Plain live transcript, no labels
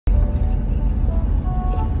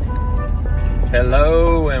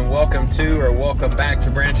Hello and welcome back to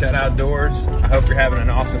Branch Out Outdoors. I hope you're having an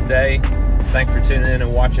awesome day. Thanks for tuning in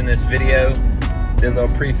and watching this video. Did a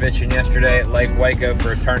little pre-fishing yesterday at Lake Waco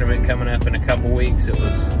for a tournament coming up in a couple weeks. It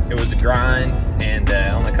was a grind and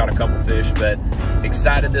only caught a couple fish, but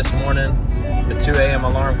excited this morning. The 2 a.m.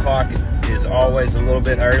 alarm clock is always a little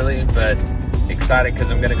bit early, but excited because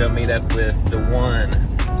I'm gonna go meet up with the one,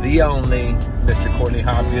 the only Mr. Courtney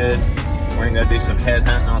Hobgood. We're gonna go do some head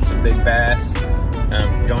hunting on some big bass.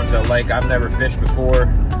 Going to a lake I've never fished before.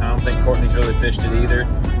 I don't think Courtney's really fished it either.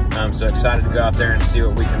 So excited to go out there and see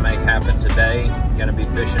what we can make happen today. Gonna be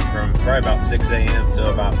fishing from probably about 6 a.m. till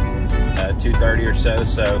about 2:30 or so.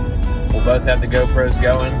 So we'll both have the GoPros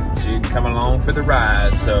going, so you can come along for the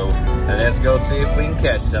ride. So let's go see if we can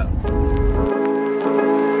catch something.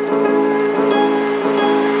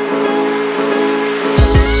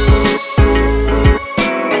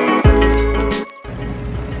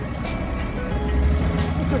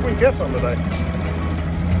 Get some today.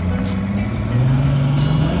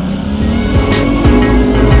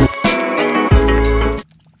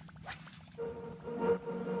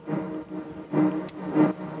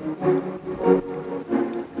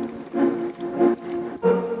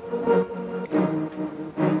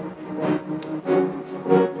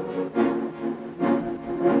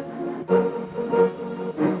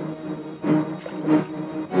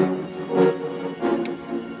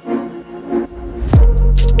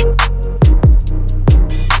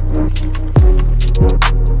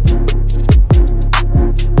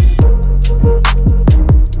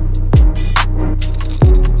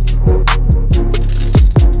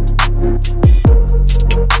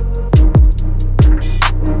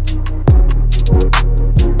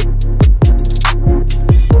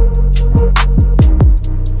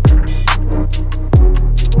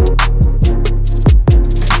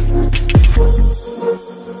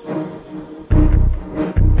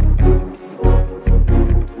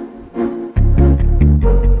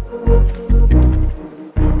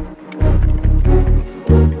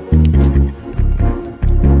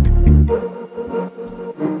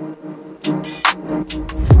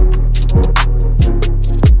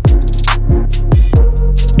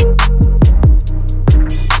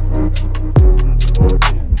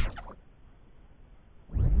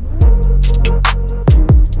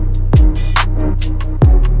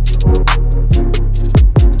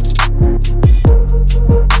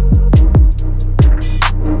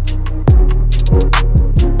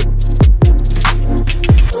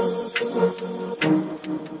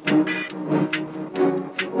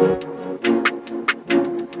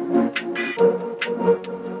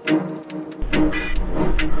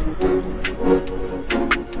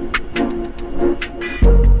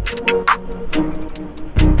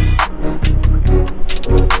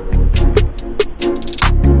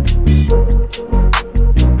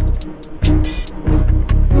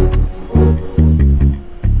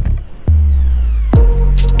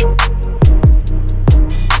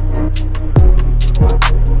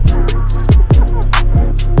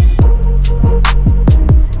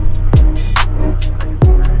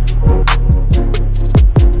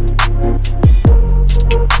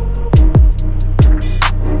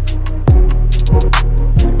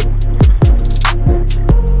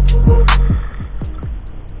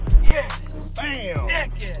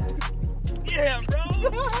 Yeah, bro.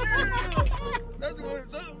 Yeah. That's what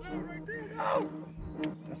it's up right there. Oh.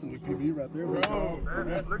 That's a new PB right there, bro.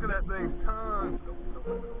 Look at that thing ton.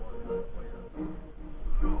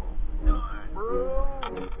 Bro.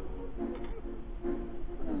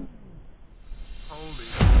 Holy.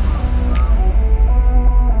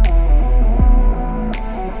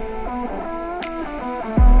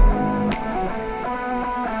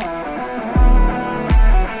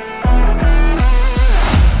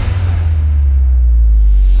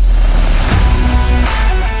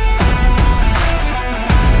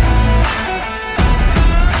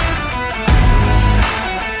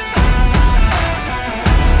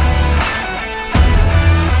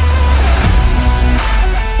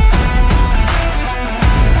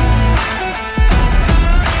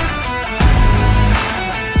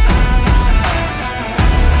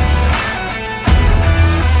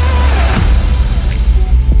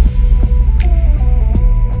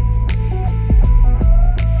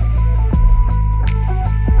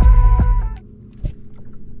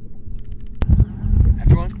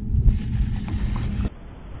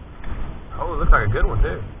 Looks like a good one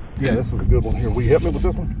too. Yeah, this is a good one here. Will you help me with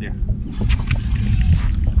this one? Yeah.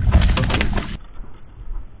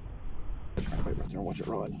 Wait right there, watch it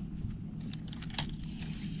rod.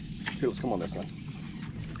 Here, let's come on this side.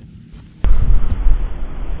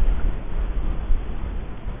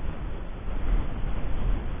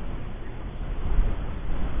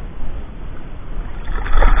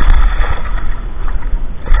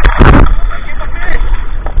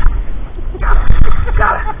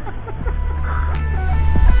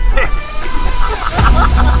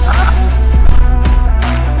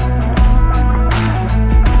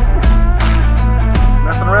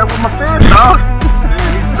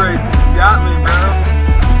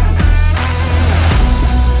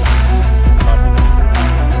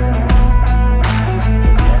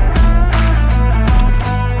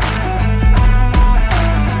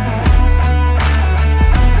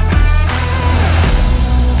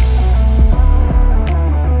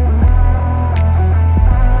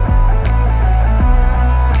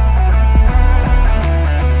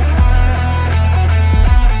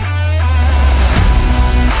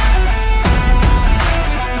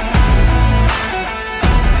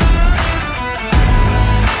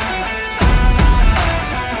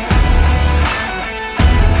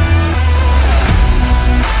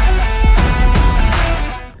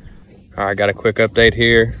 I got a quick update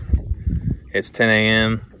here. It's 10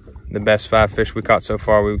 a.m. The best 5 fish we caught so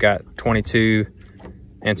far, we've got 22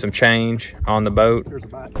 and some change on the boat. Here's a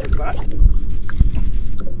bite. Here's a bite.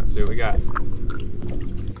 Let's see what we got.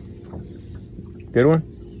 Good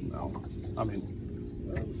one? No, I mean,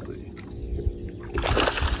 let's see.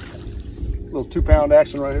 Little 2-pound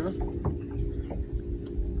action right here.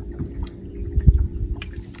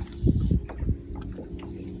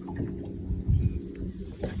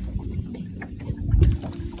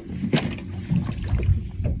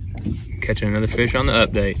 Catching another fish on the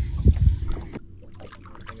update.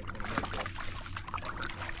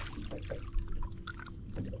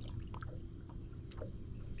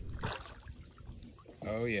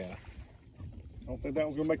 Oh yeah. I don't think that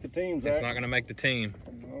one's gonna make the team, Zach. It's not gonna make the team.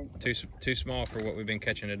 No. Too small for what we've been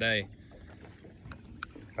catching today.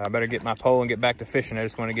 I better get my pole and get back to fishing. I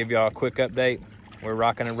just want to give y'all a quick update. We're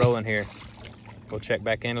rocking and rolling here. We'll check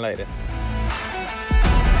back in later.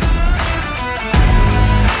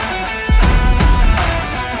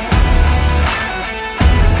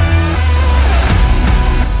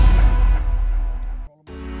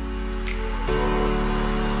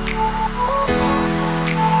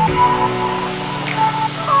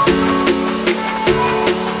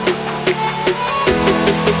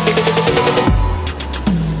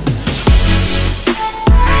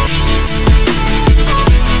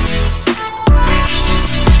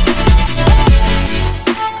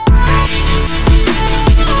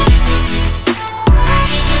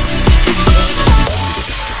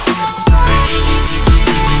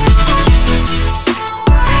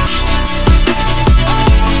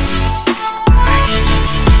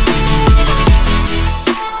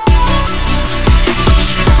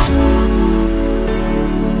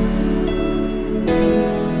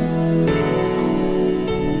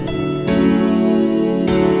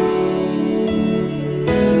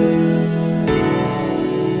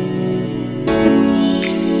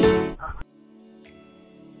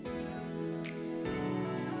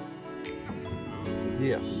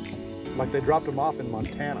 Yes, like they dropped them off in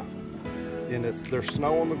Montana, and there's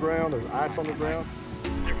snow on the ground, there's ice on the ground.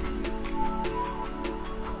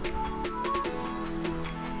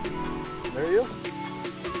 There he is.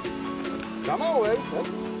 Come on, Eddie.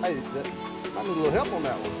 Hey, I need a little help on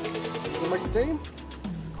that one. Gonna make the team?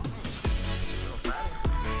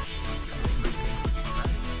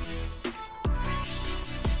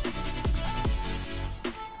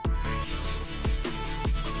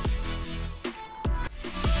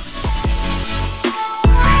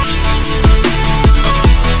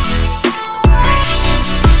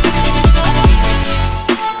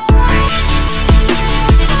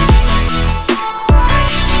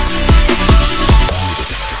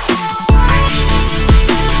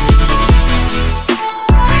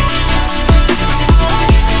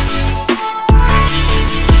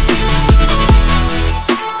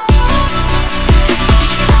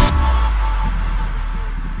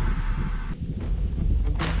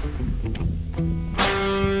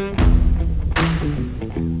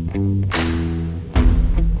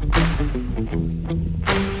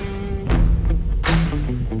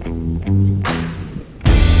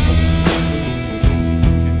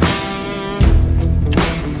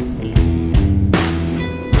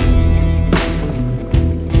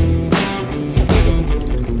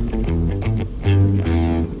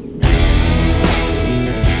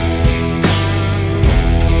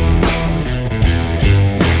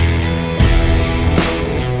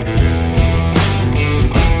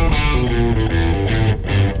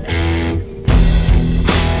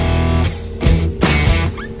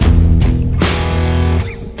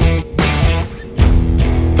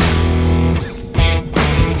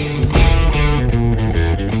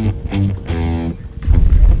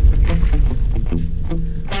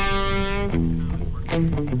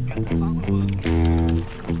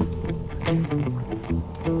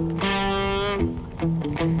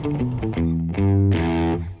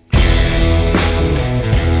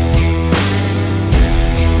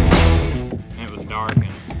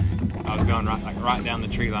 Right down the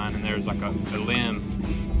tree line, and there's like a limb.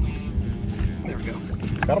 There we go.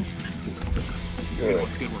 Got him? Good.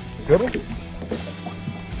 Good one. Good one?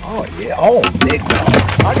 Oh, yeah. Oh, big dog.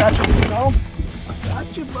 I got you, big dog.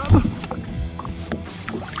 Got you, brother.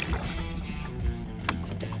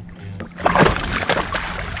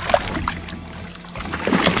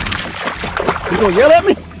 You gonna yell at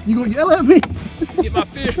me? You gonna yell at me? Get my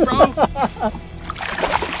fish, bro.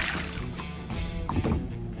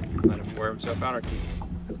 Let him wear himself out or keep.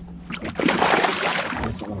 I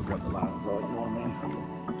just don't want to grab the lines, all you know what I mean?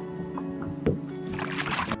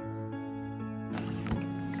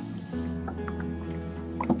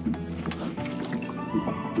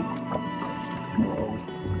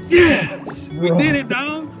 Yes! We did it,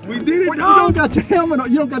 dog. We did it, You dog. don't got your helmet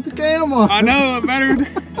on. You don't got the cam on. I know, it better.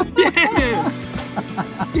 Yes!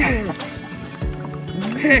 Yes!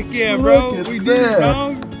 Heck yeah, bro. Look at We did that. it,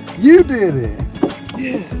 dog. You did it.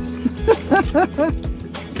 Yes!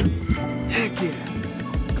 Heck yeah.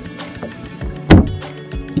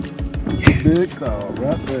 Yes. Big dog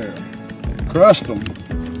right there. Crushed them.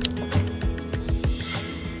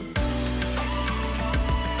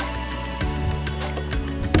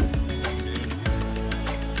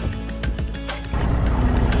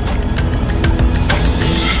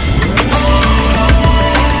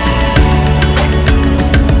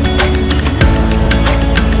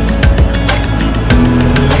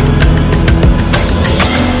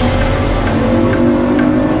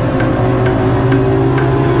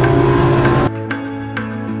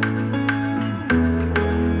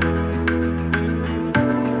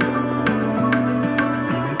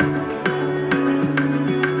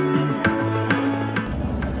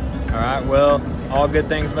 Well, all good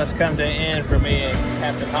things must come to an end for me and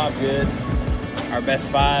Captain Hopgood. Our best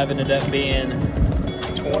five ended up being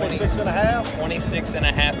 26 and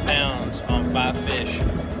a half pounds on 5 fish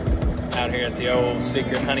out here at the old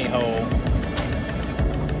secret honey hole.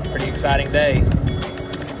 Pretty exciting day.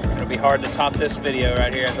 It'll be hard to top this video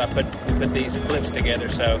right here as I put these clips together,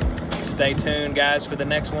 so stay tuned guys for the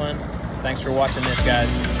next one. Thanks for watching this, guys.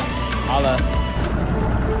 Holla.